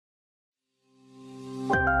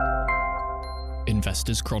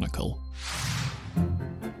Investors Chronicle.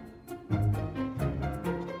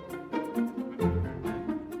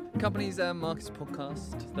 Companies and Markets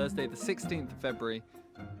podcast, Thursday the 16th of February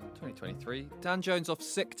 2023. Dan Jones off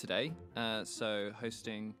sick today, so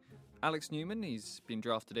hosting Alex Newman. He's been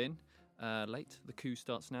drafted in late. The coup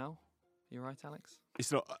starts now. You right, Alex?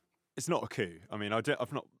 It's not a coup. I mean,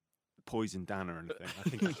 I've not poisoned Dan or anything.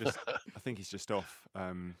 I think he's just off.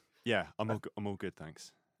 Yeah, I'm all good,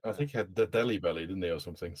 thanks. I think he had the Delhi belly, didn't he, or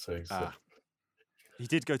something? So he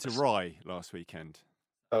did go to Rye last weekend.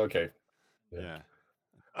 Oh, okay. Yeah.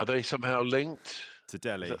 Are they somehow linked To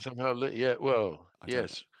Delhi? Is that somehow linked? Yeah. Well,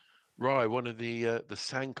 yes. Rye, one of the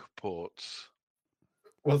Sank ports.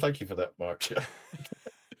 Well, thank you for that, Mark.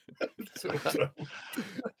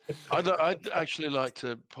 I'd actually like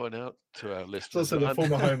to point out to our It's listeners. also the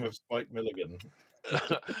former home of Spike Milligan.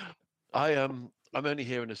 I'm only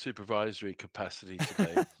here in a supervisory capacity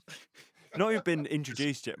today. Not even been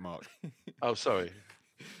introduced yet, Mark. Oh, sorry.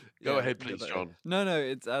 Go ahead, please, John. No,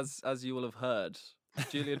 it's as you will have heard.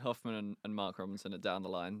 Julian Hoffman and Mark Robinson are down the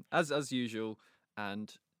line, as usual,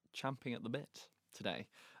 and champing at the bit today.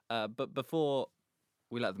 But before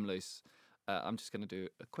we let them loose, I'm just going to do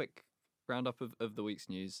a quick roundup of the week's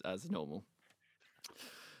news as normal.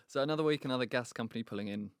 So another week, another gas company pulling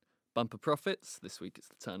in bumper profits. This week it's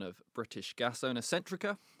the turn of British gas owner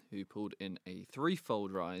Centrica, who pulled in a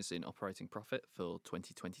threefold rise in operating profit for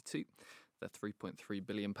 2022. The £3.3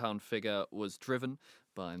 billion figure was driven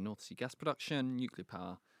by North Sea gas production, nuclear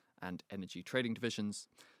power and energy trading divisions,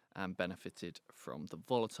 and benefited from the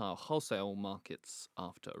volatile wholesale markets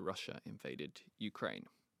after Russia invaded Ukraine.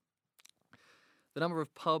 The number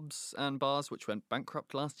of pubs and bars which went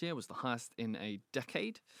bankrupt last year was the highest in a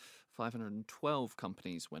decade. 512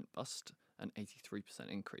 companies went bust, an 83%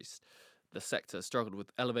 increase. The sector struggled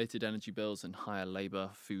with elevated energy bills and higher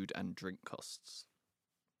labour, food and drink costs.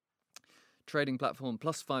 Trading platform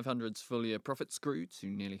Plus 500's full-year profits grew to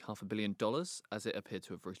nearly $500 million as it appeared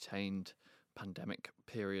to have retained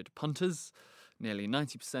pandemic-period punters. Nearly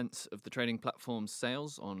 90% of the trading platform's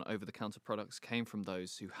sales on over-the-counter products came from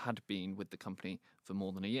those who had been with the company for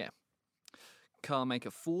more than a year. Car maker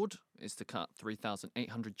Ford is to cut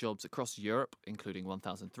 3,800 jobs across Europe, including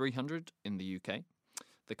 1,300 in the UK.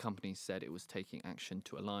 The company said it was taking action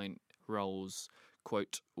to align roles,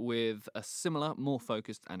 quote, with a similar, more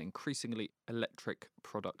focused and increasingly electric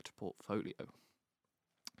product portfolio.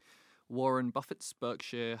 Warren Buffett's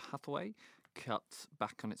Berkshire Hathaway cut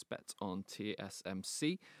back on its bet on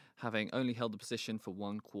TSMC, having only held the position for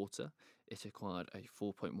 1 quarter. It acquired a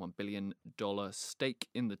 $4.1 billion stake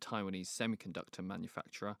in the Taiwanese semiconductor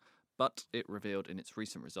manufacturer, but it revealed in its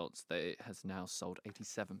recent results that it has now sold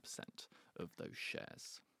 87% of those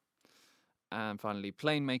shares. And finally,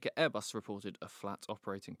 plane maker Airbus reported a flat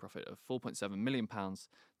operating profit of £4.7 million,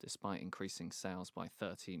 despite increasing sales by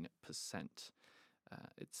 13%.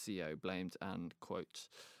 Its CEO blamed an, quote,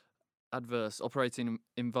 adverse operating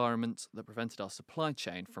environment that prevented our supply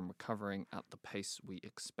chain from recovering at the pace we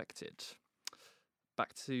expected.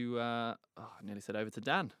 Back to, I nearly said over to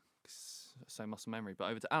Dan. So muscle memory, but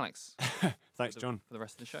over to Alex. Thanks, John. For the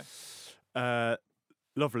rest of the show.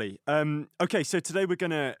 Lovely. Okay, so today we're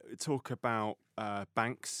going to talk about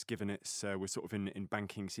banks, given it's we're sort of in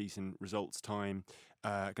banking season results time.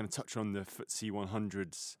 Going to touch on the FTSE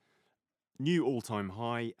 100's new all-time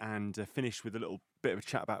high and finish with a little bit of a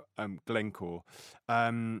chat about Glencore.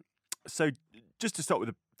 So just to start with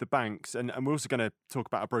the banks, and we're also going to talk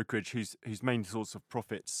about a brokerage whose main source of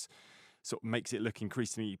profits sort of makes it look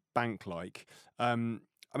increasingly bank-like. I mean,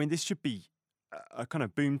 this should be a kind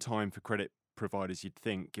of boom time for credit providers, you'd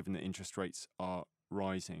think, given that interest rates are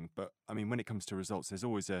rising. But I mean, when it comes to results, there's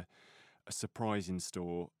always a surprise in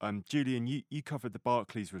store. Julian, you covered the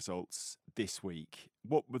Barclays results this week.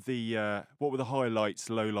 What were the highlights,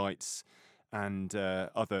 lowlights, and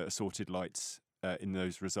other assorted lights in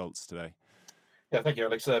those results today? Yeah, thank you,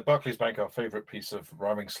 Alex. Barclays Bank, our favourite piece of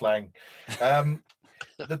rhyming slang.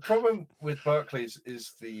 The problem with Barclays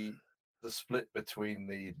is the split between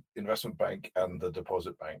the investment bank and the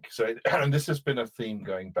deposit bank. So, and this has been a theme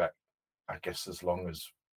going back, I guess, as long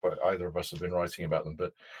as either of us have been writing about them.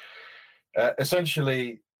 But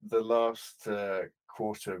essentially, the last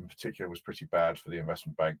quarter in particular was pretty bad for the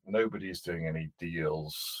investment bank. Nobody is doing any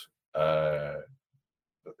deals. The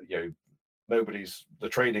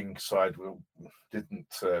trading side didn't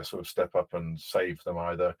sort of step up and save them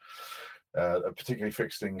either. Particularly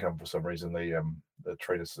fixed income, for some reason, the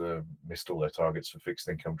traders missed all their targets for fixed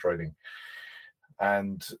income trading,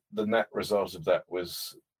 and the net result of that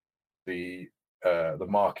was the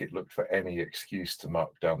market looked for any excuse to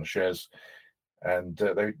mark down the shares, and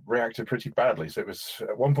they reacted pretty badly. So it was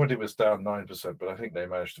at one point it was down 9%, but I think they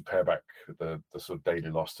managed to pare back the sort of daily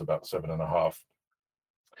loss to about 7.5%.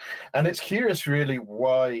 And it's curious, really,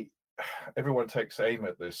 why everyone takes aim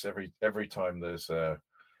at this every time there's a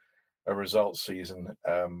results season.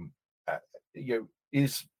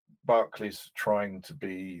 Is Barclays trying to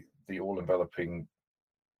be the all-enveloping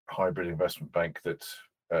hybrid investment bank that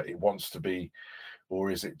it wants to be, or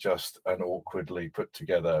is it just an awkwardly put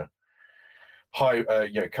together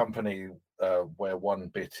company where one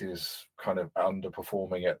bit is kind of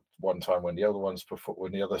underperforming at one time when the other one's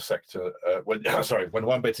when the other sector when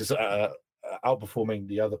one bit is outperforming,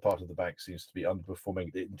 the other part of the bank seems to be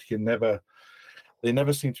underperforming. They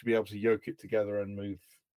never seem to be able to yoke it together and move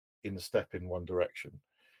in step in one direction.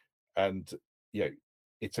 And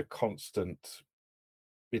it's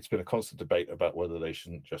been a constant debate about whether they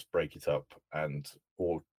shouldn't just break it up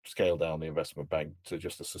or scale down the investment bank to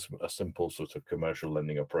just a simple sort of commercial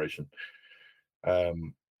lending operation. But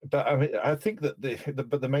I mean, I think that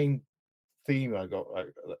the main theme I got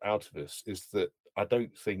out of this is that I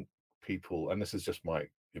don't think people, and this is just my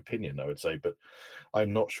opinion, I would say, but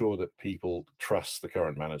I'm not sure that people trust the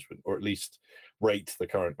current management, or at least rate the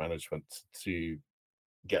current management to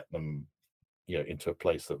get them, into a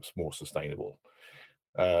place that's more sustainable.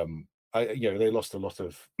 They lost a lot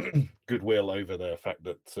of goodwill over the fact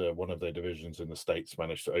that one of their divisions in the States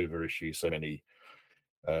managed to overissue so many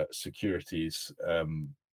securities,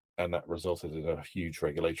 and that resulted in a huge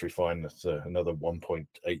regulatory fine. That's another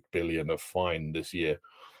 1.8 billion of fine this year.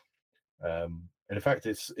 And in fact,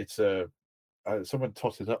 it's someone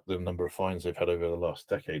totted up the number of fines they've had over the last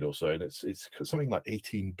decade or so, and it's something like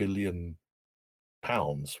 18 billion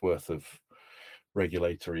pounds worth of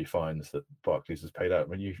regulatory fines that Barclays has paid out. I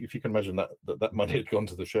mean, if you can imagine that money had gone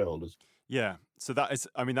to the shareholders. Yeah, so that is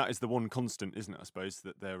the one constant, isn't it? I suppose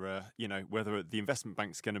that they're, whether the investment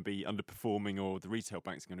bank's going to be underperforming or the retail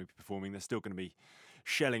bank's going to be performing, they're still going to be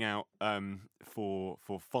shelling out for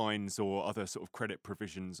fines or other sort of credit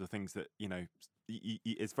provisions or things that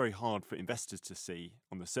it's very hard for investors to see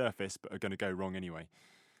on the surface, but are going to go wrong anyway.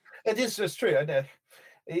 It's true. And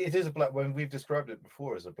it is when we've described it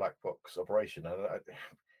before as a black box operation. I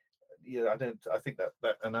think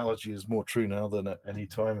that analogy is more true now than at any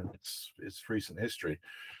time in its recent history.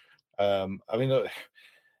 I mean,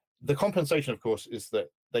 the compensation, of course, is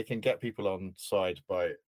that they can get people on side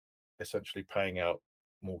by essentially paying out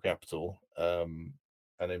more capital and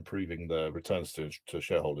improving the returns to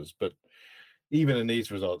shareholders. But even in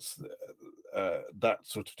these results, that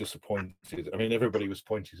sort of disappointed. I mean, everybody was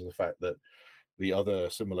pointing to the fact that the other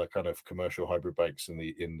similar kind of commercial hybrid banks in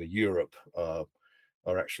the Europe are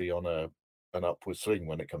actually on an upward swing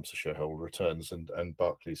when it comes to shareholder returns, and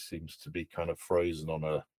Barclays seems to be kind of frozen on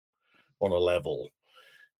a level.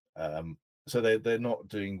 So they're not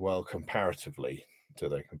doing well comparatively to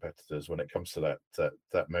their competitors when it comes to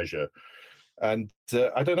that measure. And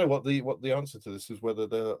I don't know what the answer to this is, whether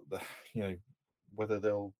they'll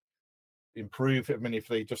improve. I mean, if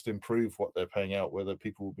they just improve what they're paying out, whether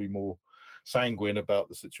people will be more sanguine about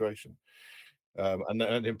the situation,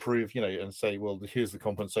 and improve, and say, well, here's the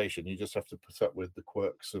compensation. You just have to put up with the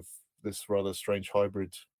quirks of this rather strange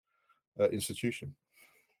hybrid institution.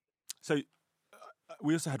 So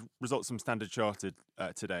we also had results from Standard Chartered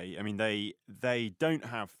today. I mean, they don't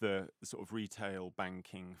have the sort of retail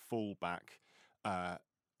banking fallback that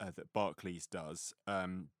Barclays does,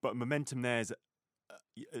 but momentum there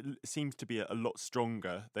seems to be a lot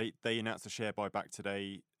stronger. They announced a share buyback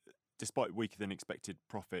today, despite weaker than expected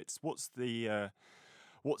profits. What's the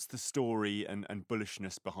story and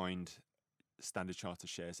bullishness behind Standard Chartered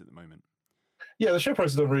shares at the moment? Yeah, the share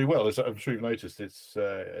price has done really well. As I'm sure you've noticed, it's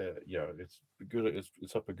good.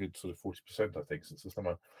 It's up a good sort of 40%, I think, since the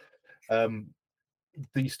summer.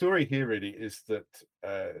 The story here really is that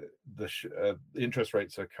the interest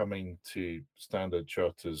rates are coming to Standard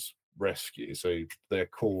Chartered's rescue. So their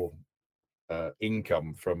core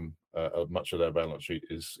income from much of their balance sheet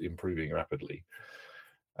is improving rapidly.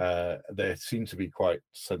 They seem to be quite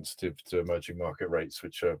sensitive to emerging market rates,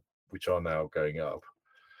 which are now going up.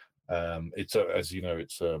 It's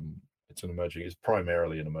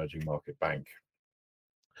primarily an emerging market bank.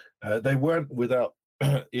 They weren't without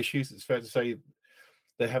issues. It's fair to say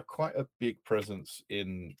they have quite a big presence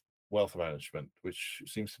in wealth management, which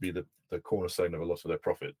seems to be the cornerstone of a lot of their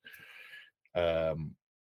profit.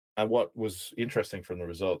 And what was interesting from the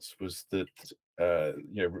results was that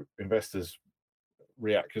investors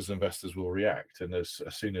react as investors will react, and as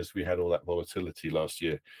soon as we had all that volatility last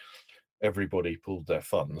year, everybody pulled their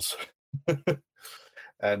funds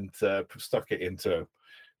and stuck it into,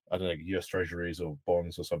 I don't know, US Treasuries or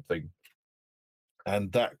bonds or something.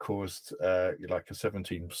 and that caused like a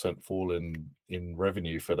 17% fall in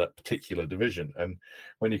revenue for that particular division. And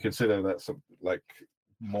when you consider that's like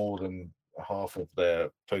more than half of their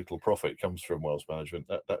total profit comes from wealth management,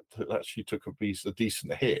 that actually took a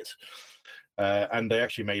decent hit. And they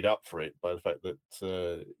actually made up for it by the fact that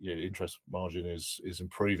interest margin is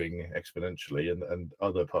improving exponentially, and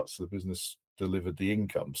other parts of the business delivered the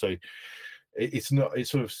income. So it's not.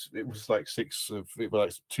 It was like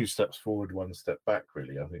two steps forward, one step back.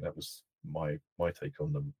 Really, I think that was my take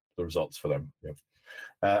on the results for them. Yeah.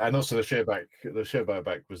 And also the share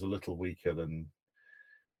buyback was a little weaker than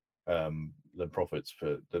profits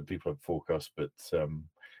that people had forecast, but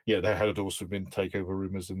there had also been takeover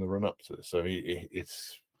rumors in the run up to this. So it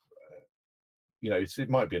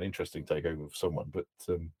might be an interesting takeover for someone, but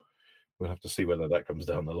we'll have to see whether that comes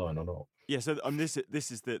down the line or not. Yeah, so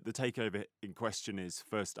this is the takeover in question. Is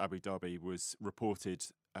First Abu Dhabi was reported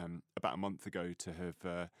about a month ago to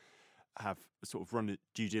have sort of run a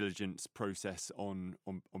due diligence process on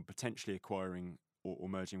potentially acquiring or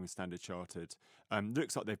merging with Standard Chartered.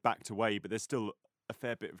 Looks like they've backed away, but there's still a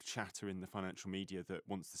fair bit of chatter in the financial media that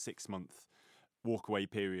once the 6-month walkaway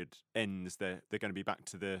period ends, they're going to be back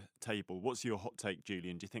to the table. What's your hot take,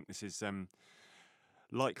 Julian? Do you think this is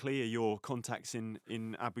likely? Are your contacts in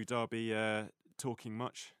Abu Dhabi talking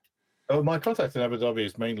much? Oh, my contact in Abu Dhabi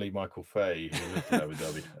is mainly Michael Fay, who lived in Abu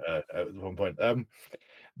Dhabi at one point.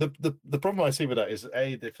 The problem I see with that is,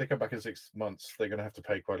 if they come back in 6 months, they're going to have to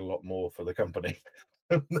pay quite a lot more for the company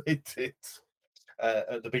than they did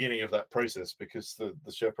at the beginning of that process, because the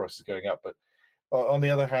share price is going up. But on the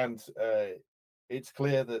other hand, it's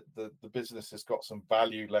clear that the business has got some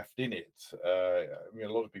value left in it. I mean,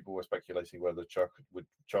 a lot of people were speculating whether Charter would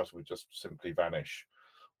just simply vanish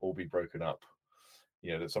or be broken up.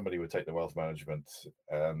 That somebody would take the wealth management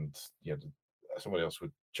and somebody else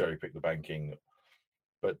would cherry pick the banking.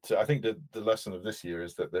 But I think that the lesson of this year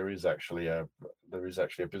is that there is actually a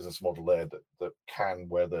business model there that can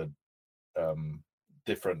weather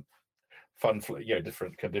different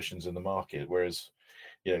different conditions in the market, whereas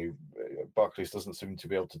Barclays doesn't seem to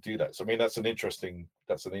be able to do that. So I mean,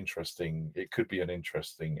 it could be an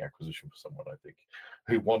interesting acquisition for someone, I think,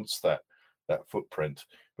 who wants that footprint,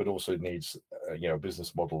 but also needs a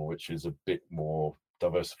business model which is a bit more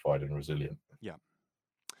diversified and resilient. Yeah.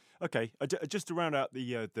 Okay. Just to round out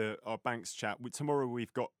our banks chat, tomorrow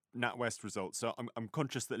we've got NatWest results. So I'm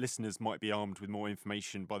conscious that listeners might be armed with more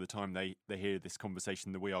information by the time they hear this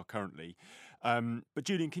conversation than we are currently. But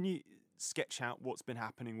Julian, can you sketch out what's been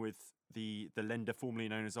happening with the lender formerly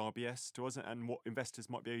known as RBS to us, and what investors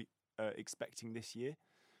might be expecting this year?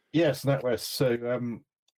 Yes, NatWest.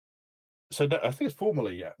 So I think it's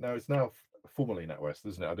formally, no, it's now formally NatWest,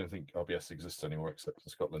 isn't it? I don't think RBS exists anymore except in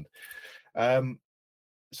Scotland.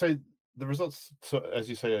 So the results, as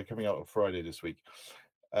you say, are coming out on Friday this week.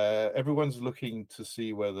 Everyone's looking to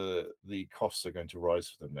see whether the costs are going to rise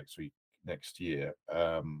for them next year.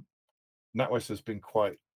 NatWest has been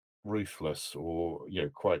quite ruthless, or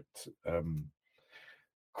quite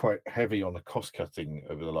heavy on the cost cutting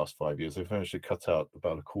over the last 5 years. They've managed to cut out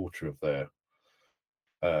about a quarter of their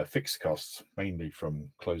fixed costs, mainly from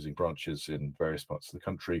closing branches in various parts of the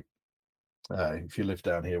country. If you live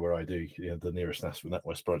down here where I do, the nearest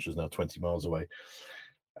NatWest branch is now 20 miles away.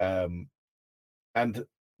 And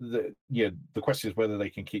the question is whether they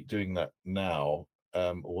can keep doing that now,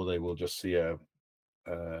 or they will just see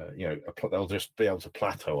they'll just be able to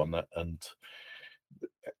plateau on that, and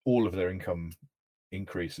all of their income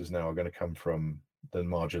increases now are going to come from the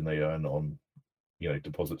margin they earn on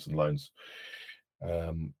deposits and loans,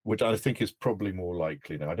 which I think is probably more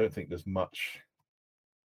likely now. I don't think there's much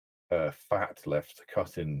fat left to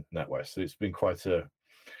cut in NatWest. So it's been quite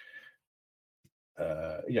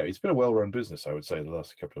it's been a well-run business, I would say, the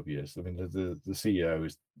last couple of years. I mean, the CEO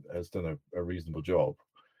has done a reasonable job,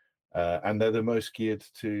 and they're the most geared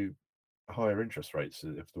to higher interest rates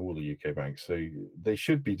of all the UK banks, so they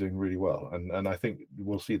should be doing really well, and I think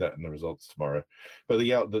we'll see that in the results tomorrow. But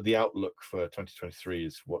the outlook for 2023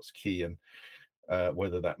 is what's key, and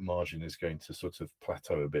whether that margin is going to sort of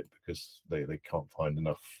plateau a bit because they can't find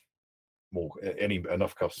enough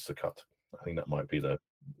costs to cut. I think that might be the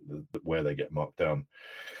where they get marked down.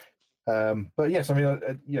 But yes, I mean,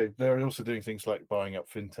 they're also doing things like buying up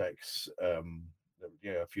fintechs. A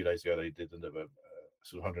few days ago they did another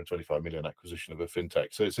sort of 125 million acquisition of a fintech.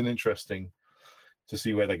 So it's an interesting to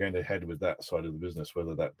see where they're going to head with that side of the business,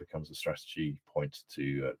 whether that becomes a strategy point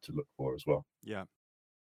to look for as well. Yeah.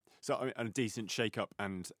 So I mean, a decent shake-up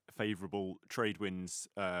and favourable trade wins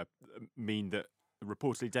mean that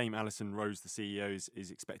reportedly Dame Alison Rose, the CEO,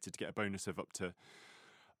 is expected to get a bonus of up to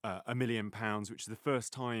 £1 million, which is the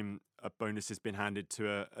first time a bonus has been handed to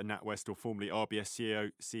a NatWest or formerly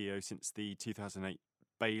RBS CEO since the 2008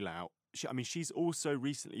 bailout. She's also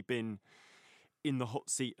recently been in the hot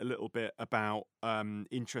seat a little bit about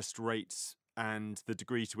interest rates and the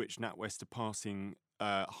degree to which NatWest are passing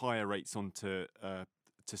higher rates on to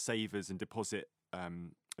savers and depositors. I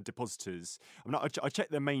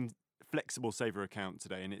checked their main flexible saver account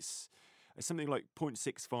today, and it's something like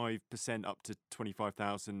 0.65% up to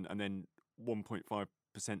 25,000, and then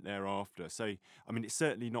 1.5% thereafter. So, it's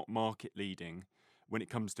certainly not market leading when it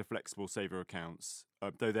comes to flexible saver accounts.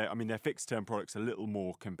 Though their fixed term products are a little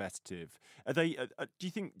more competitive. Are they? Do you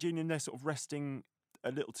think, Julian, they're sort of resting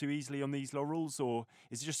a little too easily on these laurels, or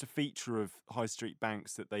is it just a feature of high street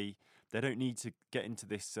banks that they don't need to get into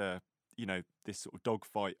this this sort of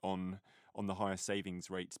dogfight on the higher savings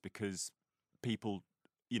rates because people,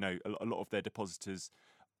 a lot of their depositors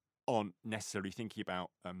aren't necessarily thinking about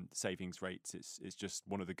savings rates. It's just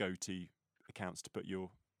one of the go-to accounts to put your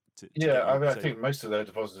I think most of their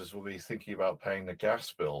depositors will be thinking about paying the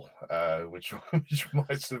gas bill, which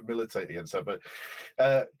might sort of militate against that. But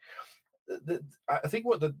I think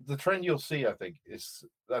what the trend you'll see, I think, is,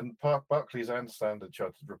 and Barclays and Standard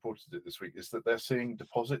Chartered reported it this week, is that they're seeing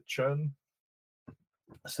deposit churn.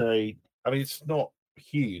 So, it's not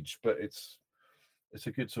huge, but it's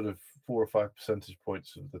a good sort of 4 or 5 percentage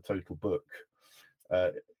points of the total book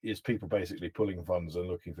is people basically pulling funds and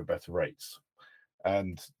looking for better rates.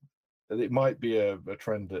 And it might be a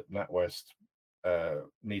trend that NatWest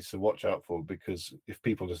needs to watch out for, because if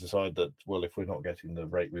people just decide that, well, if we're not getting the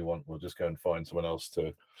rate we want, we'll just go and find someone else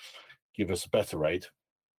to give us a better rate,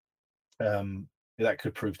 that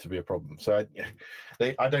could prove to be a problem. So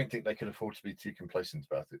I don't think they can afford to be too complacent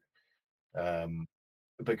about it,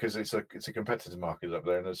 because it's a competitive market up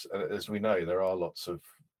there, and as we know, there are lots of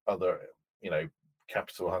other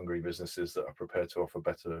capital hungry businesses that are prepared to offer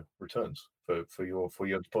better returns for your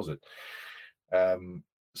deposit.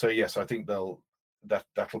 So yes, I think that'll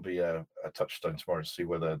be a touchstone tomorrow to see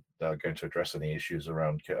whether they're going to address any issues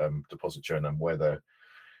around deposit churn and whether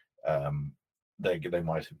they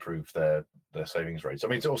might improve their savings rates.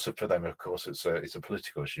 It's also for them, of course, it's a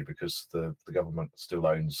political issue, because the government still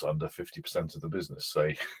owns under 50% of the business. So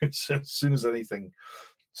as soon as anything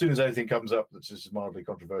comes up that's just mildly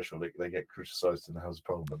controversial, they get criticised in the House of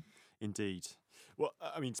Parliament. Indeed. Well,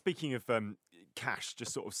 speaking of cash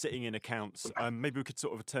just sort of sitting in accounts, maybe we could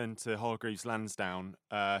sort of turn to Hargreaves Lansdown,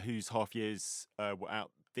 whose half years were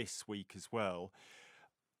out this week as well.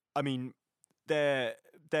 Their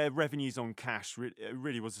revenues on cash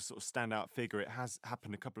really was a sort of standout figure. It has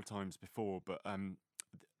happened a couple of times before, but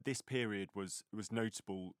this period was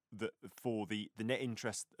notable that for the net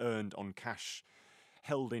interest earned on cash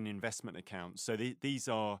held in investment accounts. So these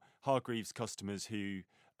are Hargreaves customers who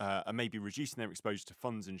are maybe reducing their exposure to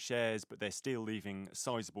funds and shares, but they're still leaving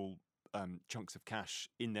sizable chunks of cash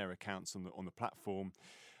in their accounts on the platform.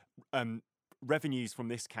 Revenues from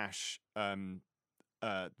this cash,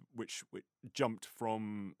 which jumped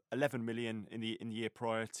from 11 million in the year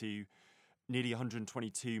prior to nearly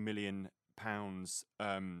 122 million pounds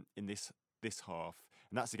in this half,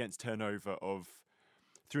 and that's against turnover of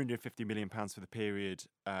 350 million pounds for the period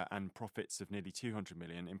and profits of nearly 200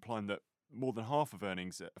 million, implying that more than half of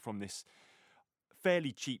earnings from this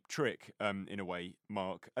fairly cheap trick, in a way.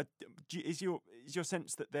 Mark, is your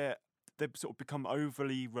sense that they've sort of become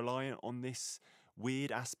overly reliant on this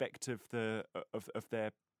weird aspect of their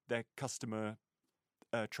customer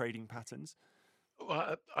trading patterns?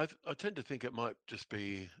 Well, I tend to think it might just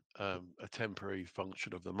be a temporary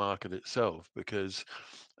function of the market itself, because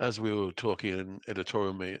as we were talking in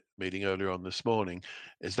editorial meeting earlier on this morning,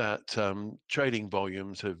 is that trading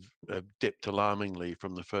volumes have dipped alarmingly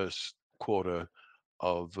from the first quarter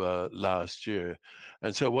of last year,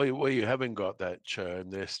 and so where you haven't got that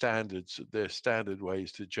churn, their standard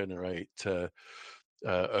ways to generate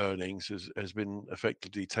earnings has been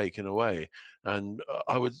effectively taken away. And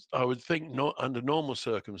I would think, not under normal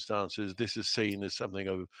circumstances, this is seen as something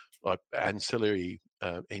of like ancillary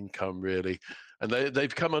income, really. And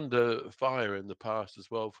they've come under fire in the past as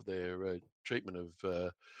well for their treatment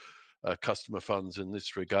of customer funds in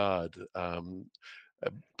this regard.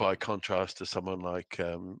 By contrast to someone like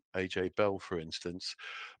AJ Bell, for instance.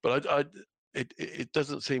 But it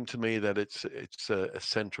doesn't seem to me that it's a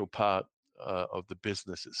central part of the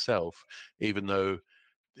business itself, even though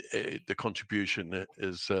the contribution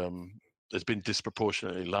has been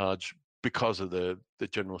disproportionately large because of the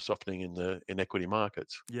general softening in equity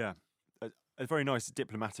markets. Yeah. A very nice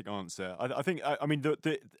diplomatic answer. I think.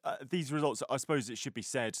 These results, I suppose it should be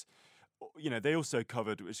said, they also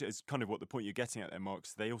covered, which is kind of what the point you're getting at there, Mark.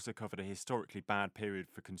 So they also covered a historically bad period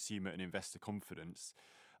for consumer and investor confidence.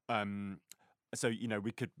 So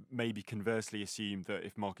we could maybe conversely assume that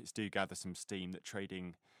if markets do gather some steam, that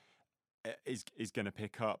trading is going to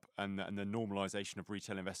pick up, and the normalisation of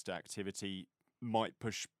retail investor activity might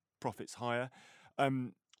push profits higher.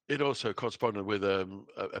 It also corresponded with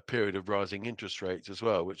a period of rising interest rates as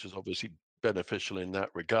well, which is obviously beneficial in that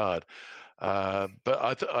regard.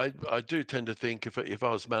 But I do tend to think if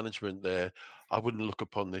I was management there, I wouldn't look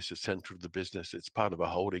upon this as centre of the business. It's part of a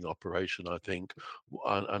holding operation, I think,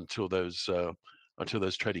 until those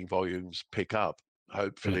trading volumes pick up,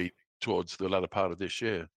 hopefully towards the latter part of this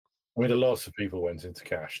year. I mean, a lot of people went into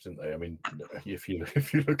cash, didn't they? I mean, if you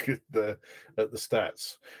look at the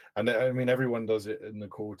stats, and I mean, everyone does it in the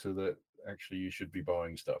quarter that actually you should be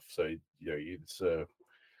buying stuff. So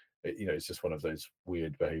it's just one of those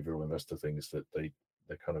weird behavioural investor things that they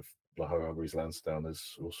kind of, like Hargreaves Lansdown has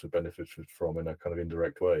also benefited from in a kind of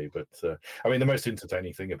indirect way. But I mean, the most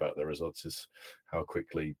entertaining thing about the results is how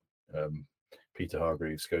quickly Peter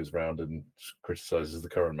Hargreaves goes around and criticises the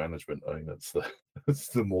current management. I think that's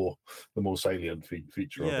the more salient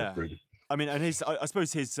feature of it, really. I mean, and I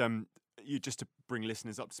suppose his just to bring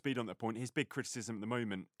listeners up to speed on that point, his big criticism at the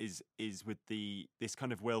moment is with this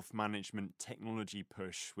kind of wealth management technology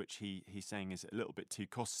push, which he's saying is a little bit too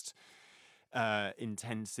cost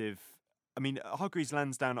intensive. I mean, Hargreaves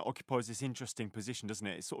Lansdown occupies this interesting position, doesn't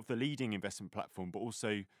it? It's sort of the leading investment platform, but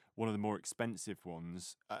also one of the more expensive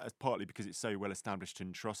ones, partly because it's so well established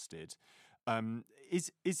and trusted.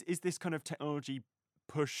 Is this kind of technology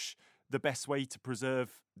push the best way to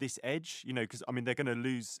preserve this edge? Because I mean, they're going to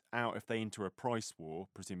lose out if they enter a price war,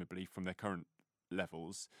 presumably from their current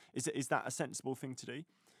levels. Is that a sensible thing to do?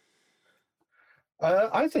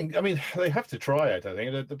 I think, I mean, they have to try it. I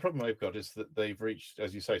think the problem they've got is that they've reached,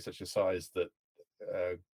 as you say, such a size that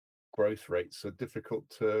growth rates are difficult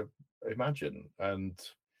to imagine, and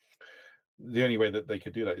the only way that they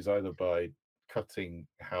could do that is either by cutting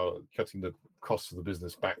the cost of the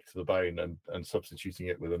business back to the bone and substituting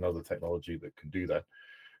it with another technology that can do that,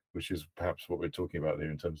 which is perhaps what we're talking about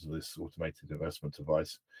here in terms of this automated investment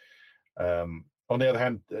advice. On the other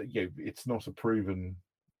hand, it's not a proven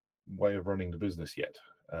way of running the business yet.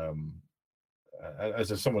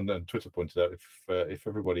 As someone on Twitter pointed out, if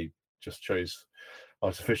everybody just chose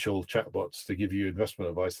artificial chatbots to give you investment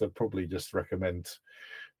advice, they'd probably just recommend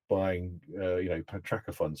buying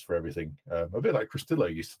tracker funds for everything, a bit like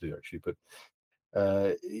Christillo used to do, actually.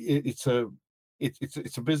 But it's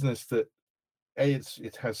a business that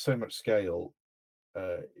it has so much scale,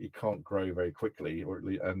 it can't grow very quickly,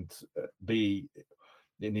 and B,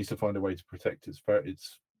 it needs to find a way to protect its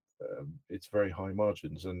very high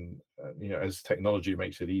margins, and as technology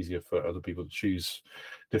makes it easier for other people to choose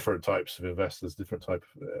different types of investors, different type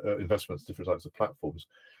of investments, different types of platforms,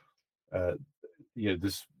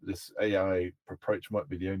 this AI approach might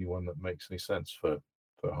be the only one that makes any sense for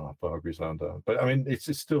Hargreaves Lansdown. But I mean, it's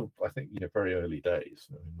still, I think, very early days.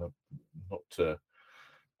 I mean, not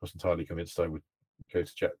entirely convinced I would go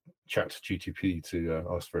to ChatGPT to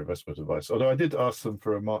ask for investment advice. Although I did ask them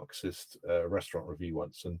for a Marxist restaurant review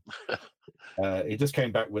once, and it just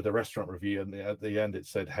came back with a restaurant review, and at the end it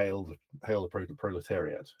said "Hail the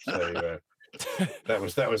proletariat." So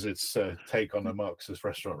that was its take on a Marxist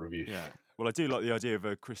restaurant review. Yeah. Well, I do like the idea of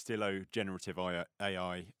a Christillo generative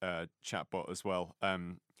AI chatbot as well.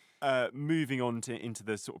 Moving on into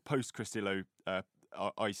the sort of post-Christillo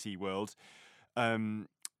IC world,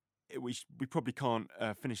 we probably can't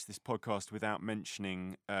finish this podcast without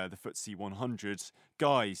mentioning the FTSE 100.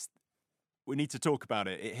 Guys, we need to talk about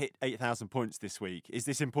it. It hit 8,000 points this week. Is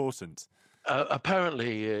this important?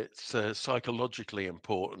 Apparently, it's psychologically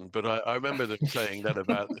important, but I remember them saying that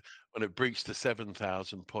about when it breached the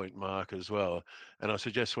 7,000 point mark as well. And I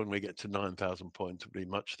suggest when we get to 9,000 points, it'll be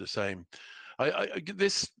much the same.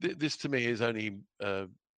 This to me is only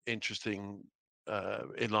interesting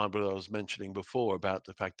in line with what I was mentioning before about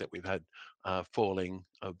the fact that we've had falling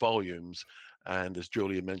volumes, and as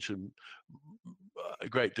Julian mentioned, a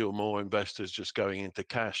great deal more investors just going into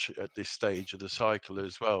cash at this stage of the cycle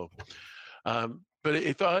as well. But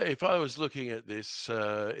if I was looking at this,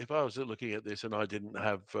 and I didn't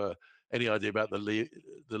have any idea about the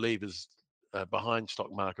levers behind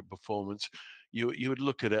stock market performance, you would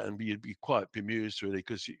look at it and you'd be quite bemused, really,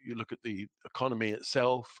 because you look at the economy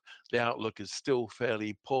itself. The outlook is still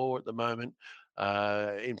fairly poor at the moment.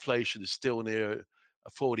 Inflation is still near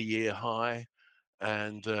a 40-year high,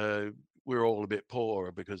 and we're all a bit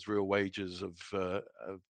poorer because real wages have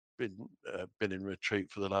been in retreat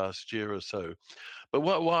for the last year or so. But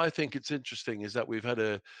why I think it's interesting is that we've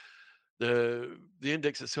had the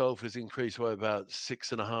index itself has increased by about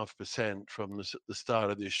 6.5% from the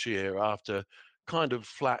start of this year, after kind of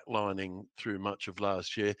flatlining through much of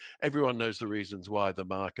last year. Everyone knows the reasons why the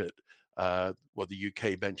market, the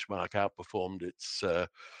UK benchmark outperformed its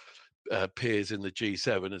peers in the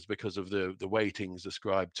G7 is because of the weightings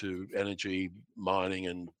ascribed to energy, mining,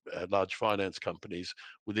 and large finance companies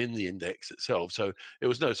within the index itself. So it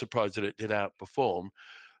was no surprise that it did outperform,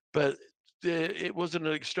 but it wasn't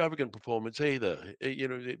an extravagant performance either.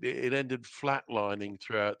 It ended flatlining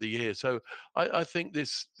throughout the year. So I think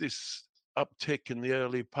this uptick in the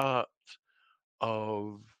early part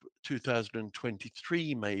of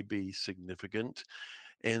 2023 may be significant,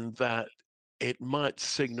 in that it might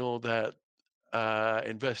signal that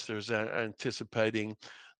investors are anticipating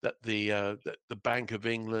that the Bank of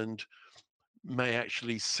England may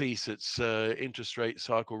actually cease its interest rate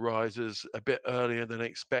cycle rises a bit earlier than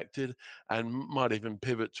expected, and might even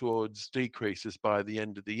pivot towards decreases by the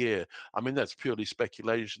end of the year. I mean, that's purely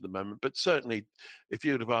speculation at the moment, but certainly if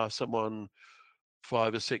you'd have asked someone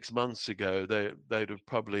 5 or 6 months ago, they'd have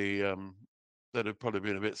probably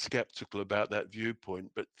been a bit skeptical about that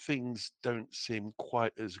viewpoint. But things don't seem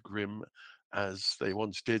quite as grim as they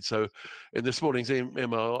once did. So in this morning's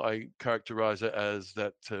email, I characterize it as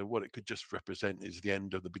that what it could just represent is the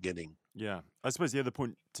end of the beginning. Yeah, I suppose the other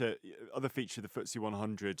feature of the FTSE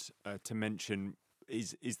 100 to mention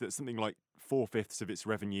is that something like 4/5 of its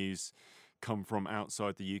revenues come from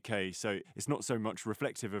outside the UK. So it's not so much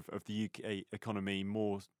reflective of the UK economy,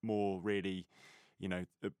 more really,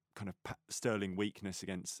 the kind of sterling weakness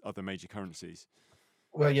against other major currencies.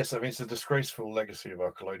 Well, yes, I mean, it's a disgraceful legacy of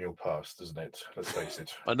our colonial past, isn't it? Let's face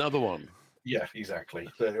it. Another one. Yeah, exactly.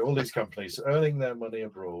 All these companies earning their money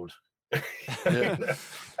abroad. Yeah.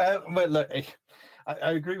 But look,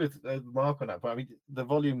 I agree with Mark on that. But I mean, the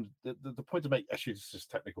volume, the point to make, actually, it's just a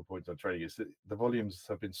technical point on trading, is that the volumes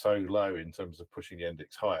have been so low in terms of pushing the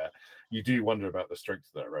index higher. You do wonder about the strength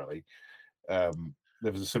of that rally.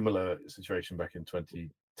 There was a similar situation back in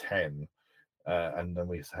 2010. And then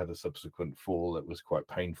we had a subsequent fall that was quite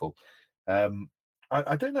painful.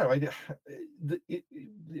 I don't know.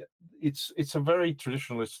 It's a very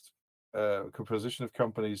traditionalist composition of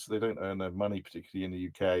companies. They don't earn their money, particularly in the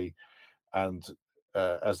UK, and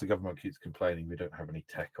as the government keeps complaining, we don't have any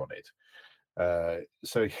tech on it.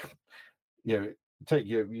 So, you take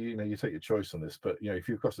your choice on this. But if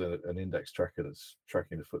you've got an index tracker that's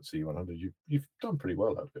tracking the FTSE 100, you've done pretty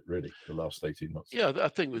well out of it, really, the last 18 months. Yeah, I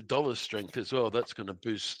think with dollar strength as well, that's going to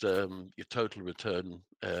boost your total return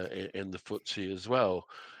in the FTSE as well.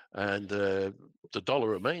 And the dollar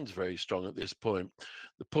remains very strong at this point.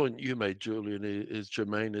 The point you made, Julian, is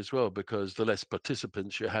germane as well, because the less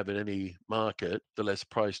participants you have in any market, the less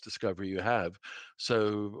price discovery you have.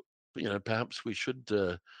 So, perhaps we should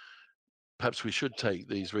take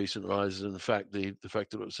these recent rises, and the fact that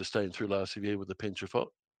it was sustained through last year with a pinch of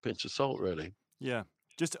salt, really. Yeah.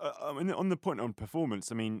 Just on the point on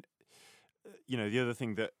performance, I mean, the other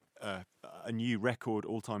thing that a new record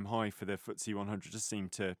all-time high for the FTSE 100 just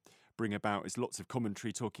seemed to bring about is lots of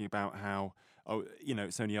commentary talking about how,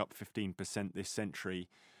 it's only up 15% this century,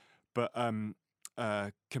 but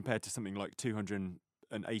compared to something like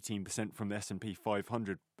 218% from the S&P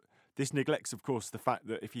 500. This neglects, of course, the fact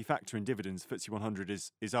that if you factor in dividends, FTSE 100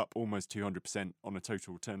 is up almost 200% on a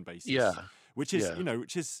total return basis. Yeah, which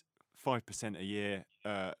is 5% a year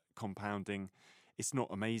compounding. It's not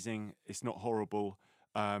amazing. It's not horrible.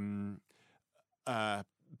 But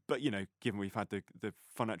given we've had the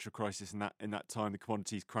financial crisis in that time, the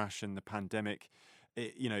commodities crash and the pandemic,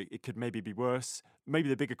 it could maybe be worse. Maybe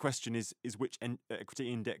the bigger question is which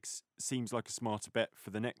equity index seems like a smarter bet for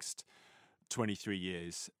the next 23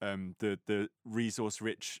 years, the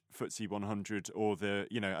resource-rich FTSE 100 or the,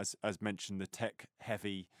 as mentioned, the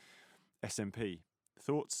tech-heavy S&P.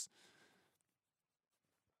 Thoughts?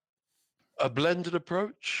 A blended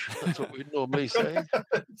approach. That's what we normally say.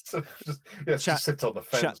 Just sit on the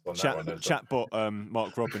fence on that one. Chatbot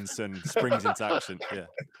Mark Robinson springs into action. Yeah.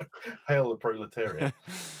 Hail the proletariat.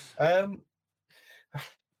 I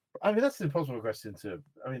mean, that's an impossible question to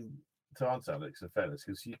answer, Alex, in fairness,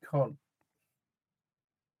 because you can't.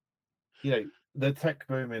 The tech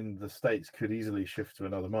boom in the States could easily shift to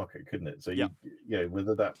another market, couldn't it? So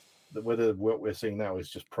whether what we're seeing now is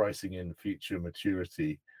just pricing in future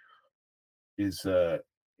maturity is a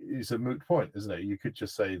moot point, isn't it? You could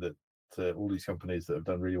just say that all these companies that have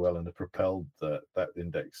done really well and have propelled that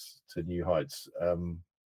index to new heights,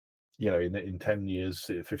 in 10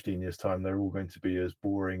 years, 15 years time, they're all going to be as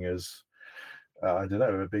boring as I don't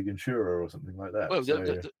know, a big insurer or something like that. Well, So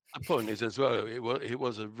the point is as well, it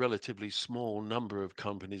was a relatively small number of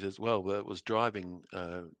companies as well that was driving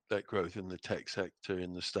that growth in the tech sector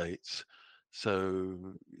in the States. So,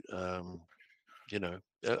 you know,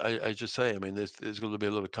 I just say, I mean, there's going to be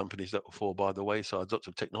a lot of companies that will fall by the wayside, lots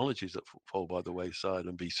of technologies that fall by the wayside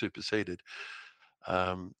and be superseded.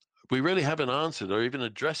 We really haven't answered or even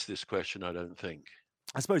addressed this question, I don't think.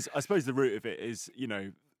 I suppose the root of it is, you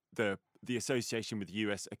know, the association with the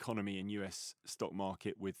US economy and US stock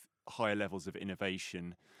market with higher levels of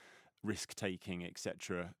innovation, risk taking,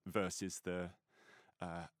 etc., versus the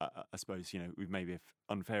I suppose, you know, we've maybe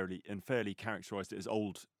unfairly characterised it as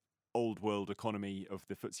old world economy of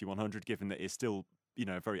the FTSE 100, given that it's still, you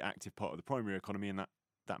know, a very active part of the primary economy, and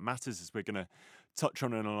that matters, as we're going to touch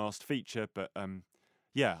on in our last feature. But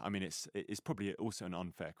yeah, I mean, it's probably also an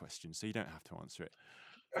unfair question, so you don't have to answer it.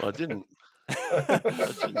 Well, I didn't.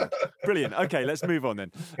 Brilliant. Okay, let's move on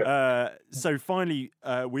then. So finally,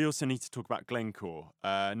 we also need to talk about Glencore,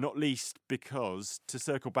 not least because, to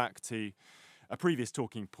circle back to a previous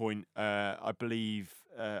talking point, I believe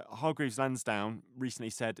Hargreaves Lansdown recently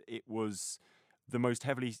said it was the most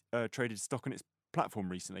heavily traded stock on its platform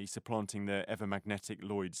recently, supplanting the ever magnetic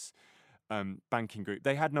Lloyds banking group.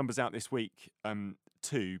 They had numbers out this week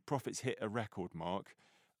too. Profits hit a record mark.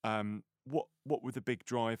 What were the big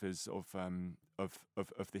drivers of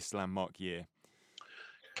this landmark year?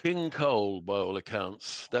 King Coal, by all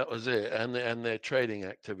accounts, that was it, and their trading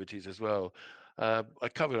activities as well. I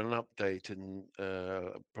covered an update in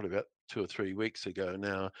probably about 2 or 3 weeks ago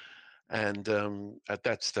now, and at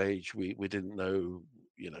that stage we didn't know,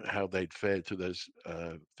 you know, how they'd fared through those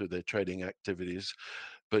through their trading activities.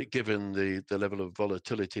 But given the level of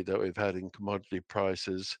volatility that we've had in commodity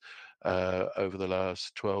prices over the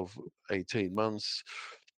last 12, 18 months,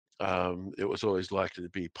 it was always likely to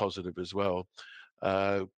be positive as well.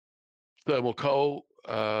 Thermal coal,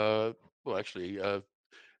 well, actually,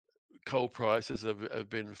 coal prices have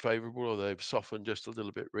been favourable, or they've softened just a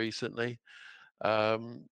little bit recently.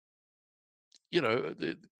 Um, you know,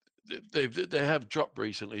 they have dropped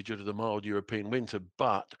recently due to the mild European winter,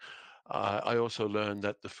 but I also learned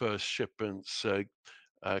that the first shipments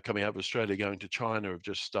coming out of Australia going to China have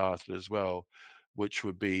just started as well, which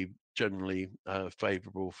would be generally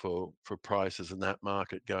favourable for prices in that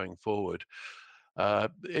market going forward.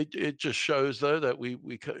 It just shows, though, that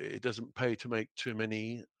it doesn't pay to make too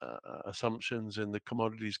many assumptions in the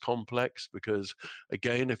commodities complex, because,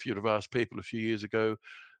 again, if you'd have asked people a few years ago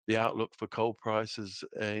the outlook for coal prices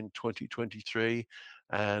in 2023,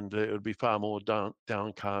 and it would be far more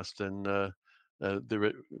downcast than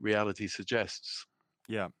the reality suggests.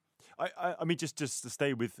 Yeah. I mean, just to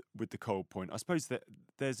stay with the coal point, I suppose that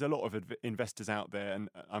there's a lot of investors out there, and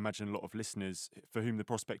I imagine a lot of listeners for whom the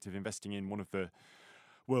prospect of investing in one of the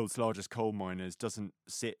world's largest coal miners doesn't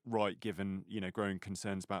sit right, given, you know, growing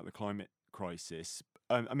concerns about the climate crisis.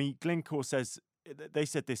 I mean, Glencore says, they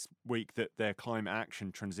said this week that their climate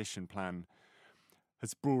action transition plan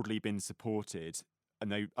has broadly been supported,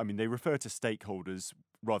 and they refer to stakeholders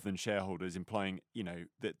rather than shareholders, implying, you know,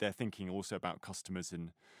 that they're thinking also about customers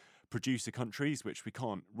and producer countries, which we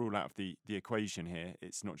can't rule out of the equation here.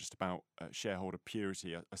 It's not just about shareholder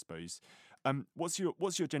purity, I suppose. What's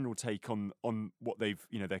your general take on what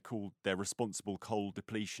they're called their responsible coal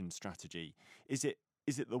depletion strategy? Is it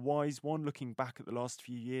the wise one, looking back at the last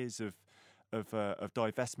few years of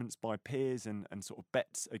divestments by peers and sort of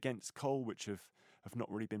bets against coal, which have not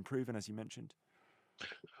really been proven, as you mentioned?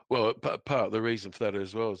 Well, part of the reason for that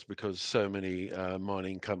as well is because so many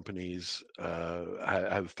mining companies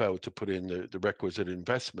have failed to put in the requisite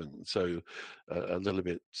investment. So a little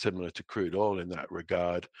bit similar to crude oil in that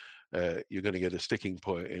regard. You're going to get a sticking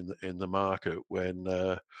point in the market when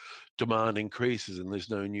demand increases and there's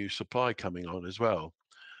no new supply coming on as well.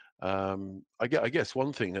 I guess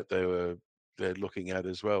one thing that they're looking at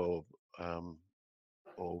as well,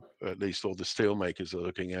 or at least all the steel makers are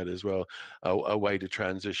looking at as well, a way to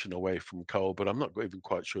transition away from coal. But I'm not even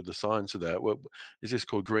quite sure the science of that. Is this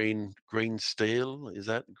called green steel? Is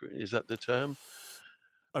that the term?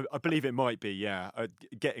 I believe it might be. Yeah,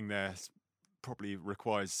 getting there probably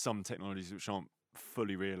requires some technologies which aren't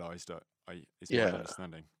fully realised. Is my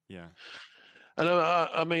understanding. Yeah. And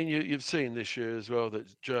I mean, you've seen this year as well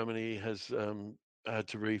that Germany has had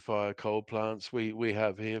to refire coal plants. We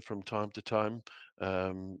have here from time to time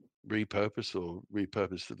repurposed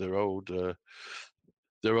to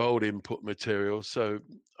their old input material. So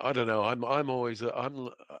I don't know. I'm always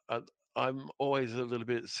I'm always a little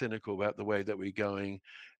bit cynical about the way that we're going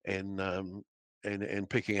in in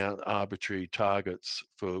picking out arbitrary targets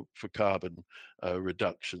for carbon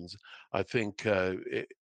reductions. I think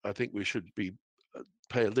we should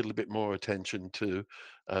pay a little bit more attention to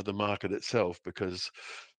the market itself, because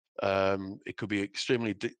it could be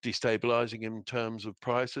extremely destabilizing in terms of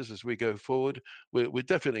prices as we go forward. We're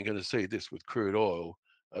definitely going to see this with crude oil.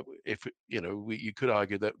 If you could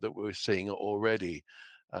argue that we're seeing it already.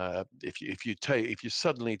 If you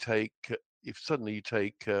suddenly take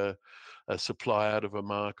a supply out of a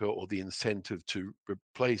market, or the incentive to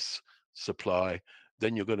replace supply,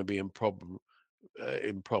 then you're going to be in problems,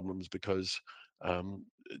 because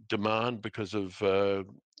demand, because of the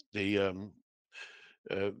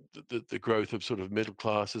growth of sort of middle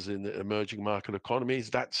classes in the emerging market economies,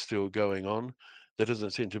 that's still going on. There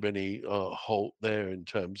doesn't seem to be any halt there in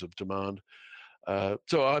terms of demand.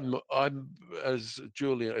 So I'm, as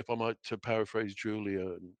Julia, if I might to paraphrase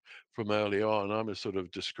Julia from earlier on, I'm a sort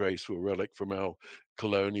of disgraceful relic from our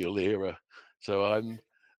colonial era. So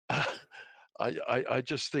I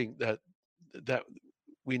just think that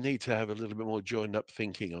we need to have a little bit more joined up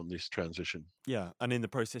thinking on this transition. Yeah, and in the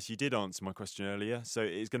process, you did answer my question earlier. So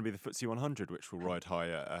it's going to be the FTSE 100 which will ride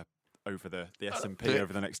higher over the S&P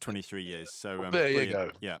over the next 23 years. So there brilliant. You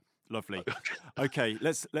go. Yeah, lovely. Okay,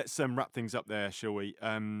 let's wrap things up there, shall we?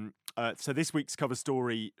 So this week's cover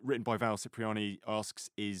story, written by Val Cipriani, asks: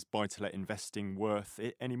 is buy-to-let investing worth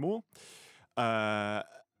it anymore?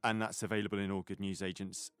 And that's available in all good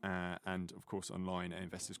newsagents and, of course, online at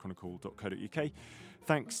investorschronicle.co.uk.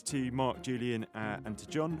 Thanks to Mark, Julian and to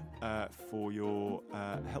John for your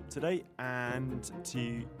help today, and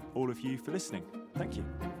to all of you for listening. Thank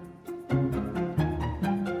you.